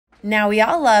Now, we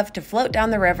all love to float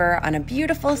down the river on a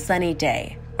beautiful sunny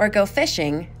day, or go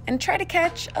fishing and try to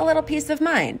catch a little peace of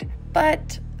mind.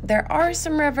 But there are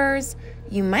some rivers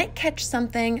you might catch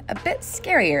something a bit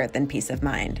scarier than peace of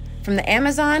mind. From the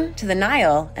Amazon to the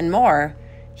Nile and more,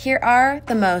 here are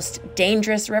the most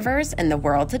dangerous rivers in the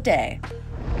world today.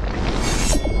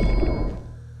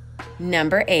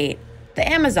 Number 8, the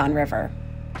Amazon River.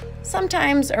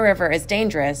 Sometimes a river is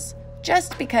dangerous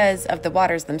just because of the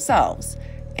waters themselves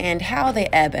and how they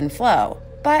ebb and flow.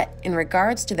 But in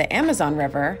regards to the Amazon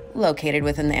River, located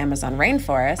within the Amazon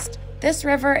rainforest, this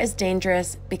river is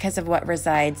dangerous because of what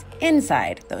resides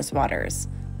inside those waters.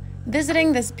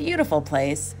 Visiting this beautiful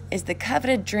place is the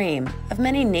coveted dream of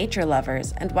many nature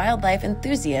lovers and wildlife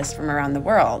enthusiasts from around the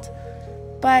world.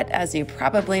 But as you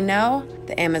probably know,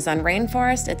 the Amazon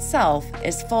rainforest itself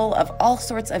is full of all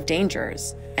sorts of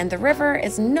dangers, and the river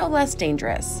is no less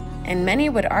dangerous. And many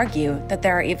would argue that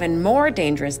there are even more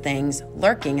dangerous things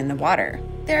lurking in the water.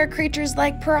 There are creatures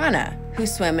like piranha, who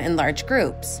swim in large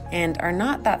groups and are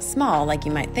not that small like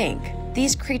you might think.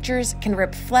 These creatures can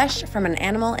rip flesh from an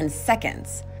animal in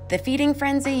seconds. The feeding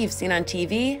frenzy you've seen on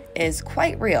TV is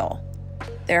quite real.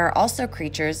 There are also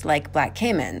creatures like black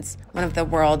caimans, one of the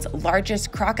world's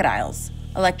largest crocodiles,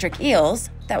 electric eels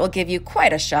that will give you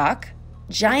quite a shock,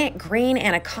 giant green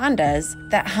anacondas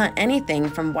that hunt anything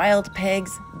from wild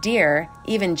pigs, deer,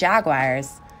 even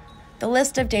jaguars. The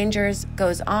list of dangers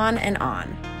goes on and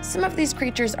on. Some of these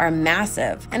creatures are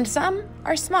massive and some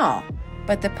are small.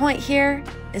 But the point here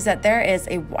is that there is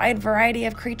a wide variety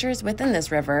of creatures within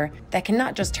this river that can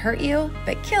not just hurt you,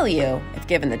 but kill you if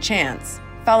given the chance.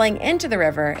 Falling into the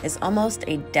river is almost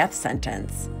a death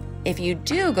sentence. If you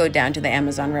do go down to the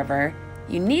Amazon River,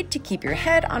 you need to keep your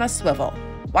head on a swivel.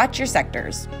 Watch your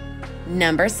sectors.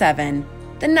 Number 7,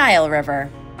 the Nile River.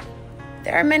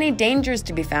 There are many dangers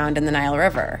to be found in the Nile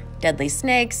River. Deadly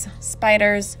snakes,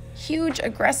 spiders, huge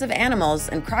aggressive animals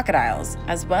and crocodiles,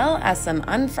 as well as some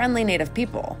unfriendly native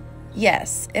people.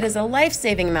 Yes, it is a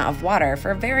life-saving amount of water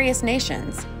for various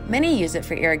nations. Many use it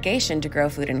for irrigation to grow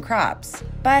food and crops.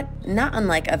 But not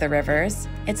unlike other rivers,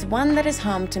 it's one that is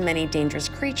home to many dangerous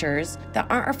creatures that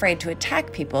aren't afraid to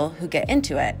attack people who get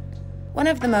into it. One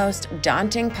of the most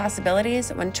daunting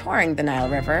possibilities when touring the Nile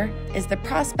River is the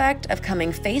prospect of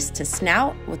coming face to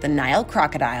snout with the Nile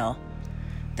crocodile.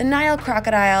 The Nile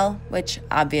crocodile, which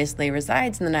obviously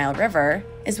resides in the Nile River,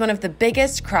 is one of the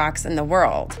biggest crocs in the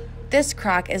world. This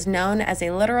croc is known as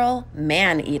a literal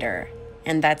man-eater,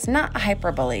 and that's not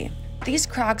hyperbole. These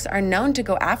crocs are known to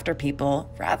go after people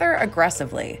rather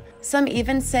aggressively. Some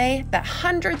even say that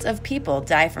hundreds of people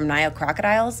die from Nile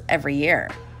crocodiles every year.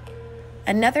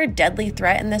 Another deadly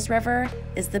threat in this river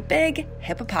is the big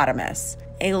hippopotamus,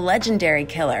 a legendary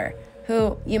killer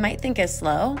who you might think is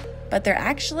slow, but they're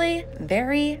actually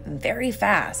very, very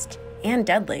fast and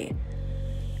deadly.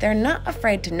 They're not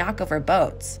afraid to knock over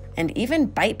boats and even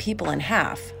bite people in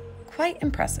half. Quite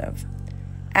impressive.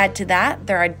 Add to that,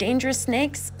 there are dangerous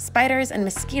snakes, spiders, and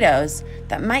mosquitoes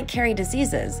that might carry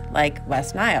diseases like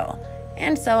West Nile,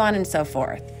 and so on and so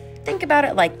forth. Think about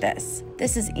it like this.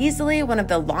 This is easily one of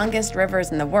the longest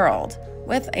rivers in the world,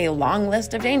 with a long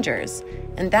list of dangers,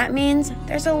 and that means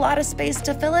there's a lot of space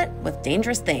to fill it with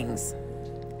dangerous things.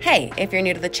 Hey, if you're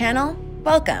new to the channel,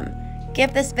 welcome.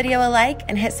 Give this video a like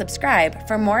and hit subscribe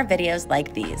for more videos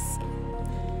like these.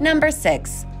 Number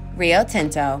 6, Rio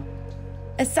Tinto.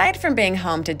 Aside from being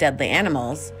home to deadly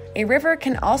animals, a river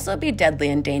can also be deadly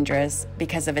and dangerous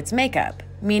because of its makeup,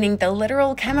 meaning the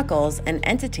literal chemicals and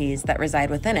entities that reside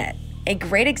within it. A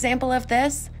great example of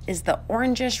this is the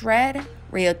orangish-red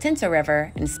Rio Tinto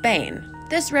River in Spain.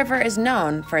 This river is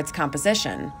known for its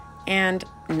composition, and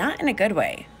not in a good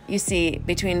way. You see,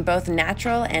 between both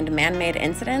natural and man-made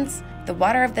incidents, the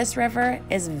water of this river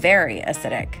is very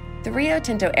acidic. The Rio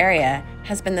Tinto area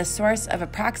has been the source of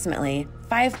approximately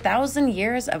 5,000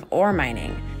 years of ore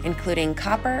mining, including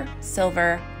copper,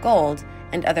 silver, gold,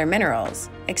 and other minerals,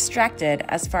 extracted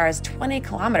as far as 20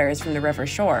 kilometers from the river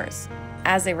shores.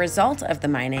 As a result of the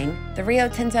mining, the Rio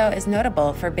Tinto is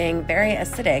notable for being very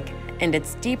acidic, and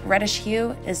its deep reddish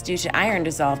hue is due to iron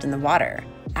dissolved in the water.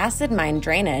 Acid mine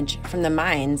drainage from the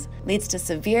mines leads to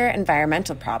severe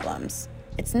environmental problems.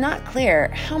 It's not clear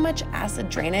how much acid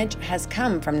drainage has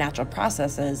come from natural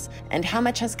processes and how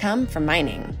much has come from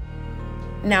mining.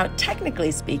 Now,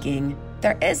 technically speaking,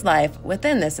 there is life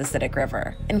within this acidic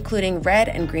river, including red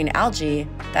and green algae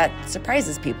that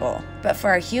surprises people. But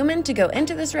for a human to go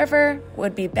into this river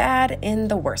would be bad in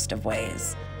the worst of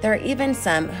ways. There are even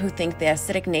some who think the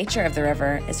acidic nature of the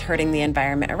river is hurting the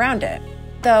environment around it.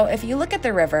 Though, if you look at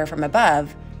the river from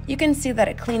above, you can see that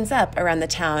it cleans up around the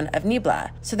town of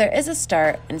Nibla, so there is a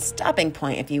start and stopping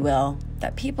point, if you will,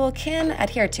 that people can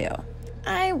adhere to.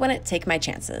 I wouldn't take my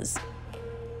chances.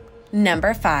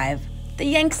 Number 5. The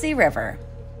Yangtze River.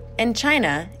 In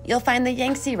China, you'll find the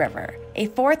Yangtze River, a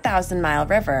 4,000-mile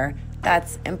river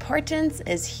that's importance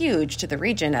is huge to the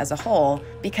region as a whole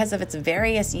because of its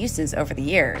various uses over the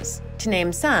years. To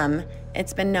name some,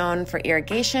 it's been known for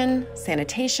irrigation,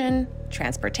 sanitation,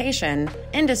 transportation,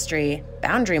 industry,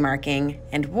 boundary marking,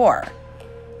 and war.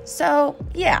 So,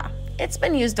 yeah, it's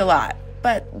been used a lot,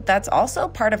 but that's also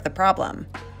part of the problem.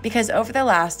 Because over the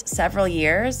last several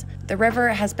years, the river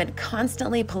has been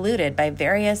constantly polluted by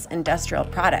various industrial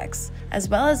products, as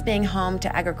well as being home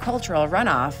to agricultural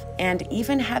runoff and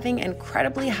even having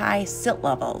incredibly high silt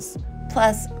levels.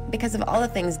 Plus, because of all the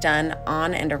things done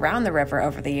on and around the river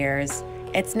over the years,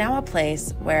 it's now a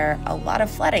place where a lot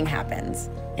of flooding happens.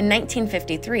 In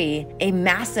 1953, a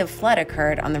massive flood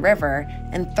occurred on the river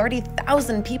and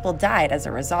 30,000 people died as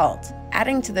a result.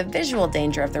 Adding to the visual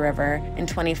danger of the river, in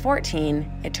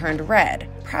 2014, it turned red,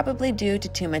 probably due to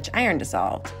too much iron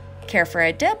dissolved. Care for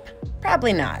a dip?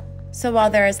 Probably not. So while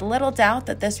there is little doubt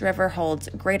that this river holds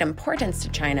great importance to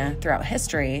China throughout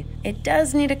history, it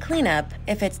does need a cleanup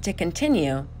if it's to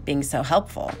continue being so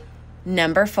helpful.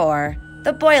 Number 4.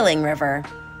 The Boiling River.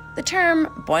 The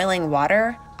term boiling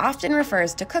water often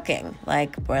refers to cooking,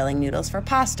 like boiling noodles for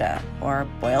pasta or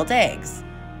boiled eggs.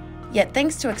 Yet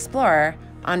thanks to explorer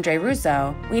Andre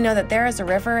Russo, we know that there is a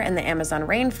river in the Amazon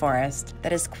rainforest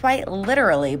that is quite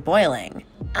literally boiling.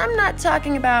 I'm not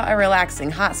talking about a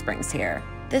relaxing hot springs here.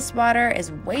 This water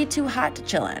is way too hot to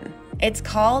chill in. It's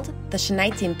called the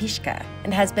Pishka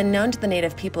and has been known to the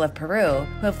native people of Peru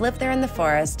who have lived there in the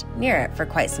forest near it for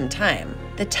quite some time.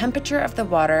 The temperature of the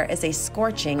water is a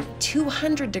scorching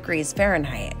 200 degrees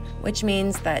Fahrenheit, which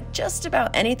means that just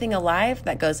about anything alive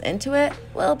that goes into it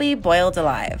will be boiled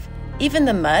alive. Even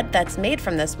the mud that's made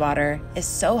from this water is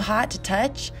so hot to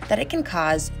touch that it can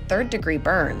cause third-degree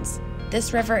burns.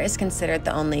 This river is considered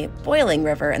the only boiling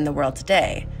river in the world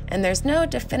today, and there's no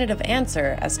definitive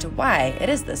answer as to why it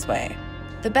is this way.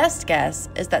 The best guess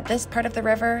is that this part of the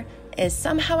river is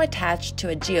somehow attached to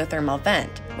a geothermal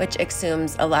vent, which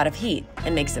exhumes a lot of heat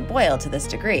and makes it boil to this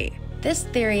degree. This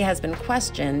theory has been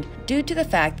questioned due to the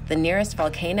fact that the nearest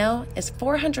volcano is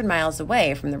 400 miles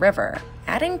away from the river,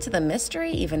 adding to the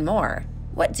mystery even more.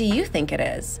 What do you think it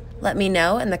is? Let me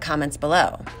know in the comments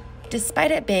below.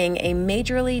 Despite it being a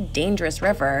majorly dangerous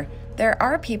river, there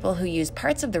are people who use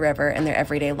parts of the river in their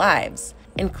everyday lives,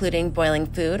 including boiling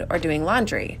food or doing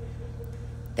laundry.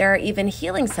 There are even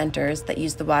healing centers that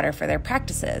use the water for their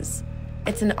practices.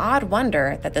 It's an odd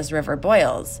wonder that this river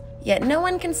boils, yet no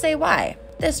one can say why.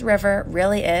 This river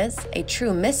really is a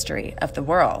true mystery of the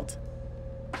world.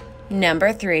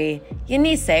 Number 3.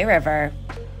 Yenisei River.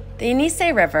 The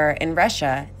Yenisei River in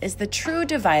Russia is the true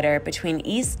divider between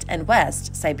East and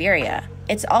West Siberia.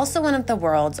 It's also one of the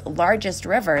world's largest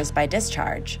rivers by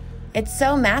discharge. It's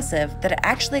so massive that it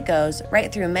actually goes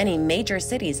right through many major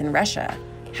cities in Russia.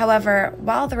 However,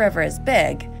 while the river is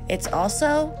big, it's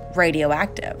also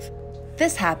radioactive.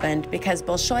 This happened because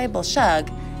Bolshoi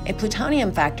Bolshug, a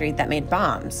plutonium factory that made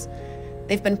bombs.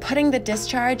 They've been putting the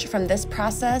discharge from this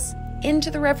process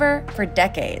into the river for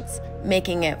decades,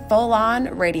 making it full-on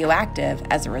radioactive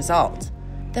as a result.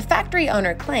 The factory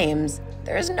owner claims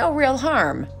there is no real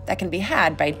harm that can be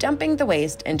had by dumping the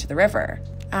waste into the river.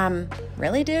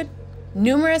 Really, dude?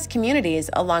 Numerous communities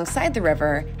alongside the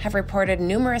river have reported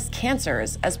numerous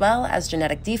cancers as well as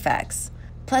genetic defects.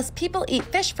 Plus, people eat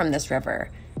fish from this river,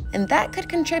 and that could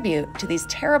contribute to these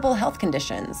terrible health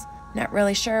conditions. Not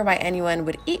really sure why anyone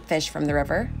would eat fish from the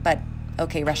river, but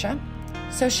okay, Russia.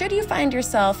 So should you find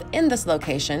yourself in this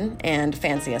location and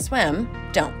fancy a swim,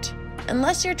 don't,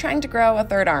 unless you're trying to grow a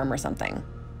third arm or something.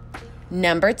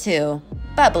 Number 2,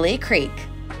 Bubbly Creek.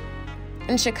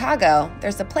 In Chicago,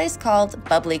 there's a place called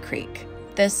Bubbly Creek.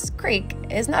 This creek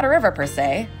is not a river per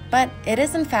se, but it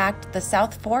is in fact the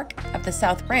South Fork of the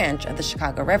South Branch of the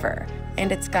Chicago River,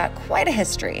 and it's got quite a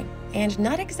history, and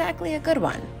not exactly a good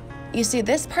one. You see,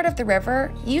 this part of the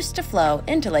river used to flow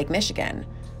into Lake Michigan,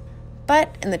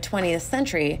 but in the 20th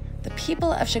century, the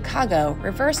people of Chicago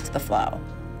reversed the flow.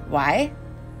 Why?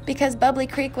 Because Bubbly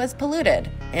Creek was polluted,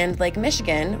 and Lake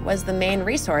Michigan was the main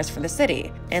resource for the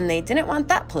city, and they didn't want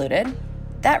that polluted.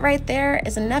 That right there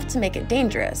is enough to make it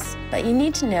dangerous, but you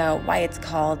need to know why it's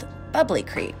called Bubbly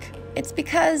Creek. It's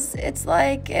because it's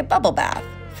like a bubble bath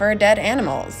for dead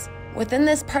animals. Within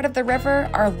this part of the river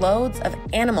are loads of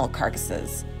animal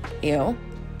carcasses. Ew.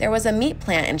 There was a meat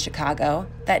plant in Chicago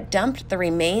that dumped the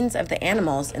remains of the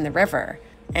animals in the river,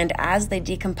 and as they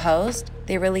decomposed,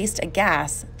 they released a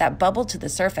gas that bubbled to the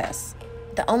surface.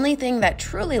 The only thing that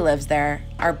truly lives there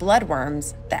are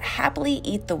bloodworms that happily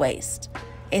eat the waste.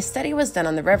 A study was done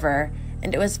on the river,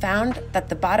 and it was found that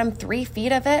the bottom 3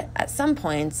 feet of it at some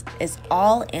points is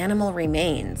all animal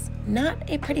remains. Not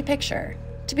a pretty picture.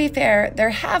 To be fair, there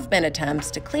have been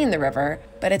attempts to clean the river,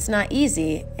 but it's not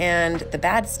easy, and the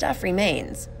bad stuff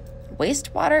remains.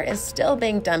 Wastewater is still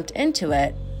being dumped into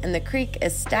it, and the creek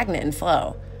is stagnant in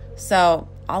flow. So,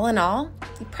 all in all,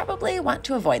 you probably want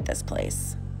to avoid this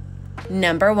place.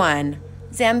 Number 1.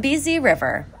 Zambezi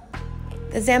River.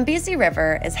 The Zambezi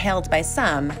River is hailed by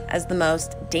some as the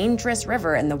most dangerous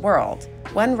river in the world.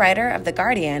 One writer of The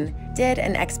Guardian did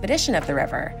an expedition of the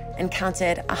river and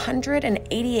counted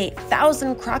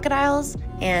 188,000 crocodiles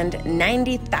and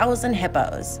 90,000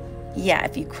 hippos. Yeah,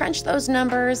 if you crunch those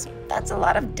numbers, that's a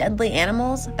lot of deadly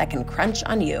animals that can crunch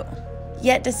on you.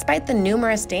 Yet despite the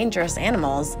numerous dangerous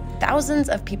animals, thousands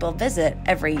of people visit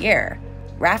every year.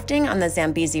 Rafting on the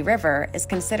Zambezi River is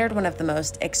considered one of the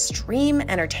most extreme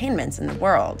entertainments in the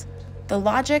world. The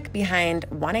logic behind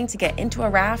wanting to get into a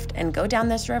raft and go down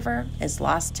this river is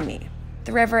lost to me.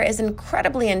 The river is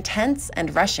incredibly intense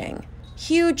and rushing.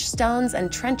 Huge stones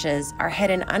and trenches are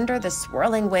hidden under the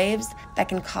swirling waves that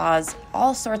can cause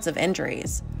all sorts of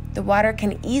injuries. The water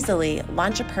can easily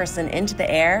launch a person into the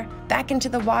air, back into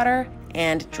the water,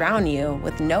 and drown you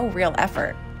with no real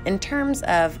effort. In terms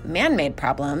of man-made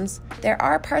problems, there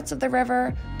are parts of the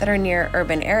river that are near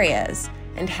urban areas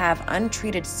and have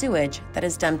untreated sewage that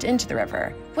is dumped into the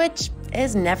river, which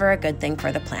is never a good thing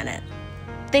for the planet.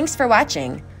 Thanks for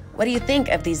watching. What do you think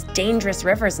of these dangerous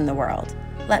rivers in the world?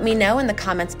 Let me know in the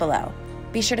comments below.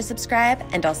 Be sure to subscribe,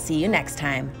 and I'll see you next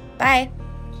time. Bye!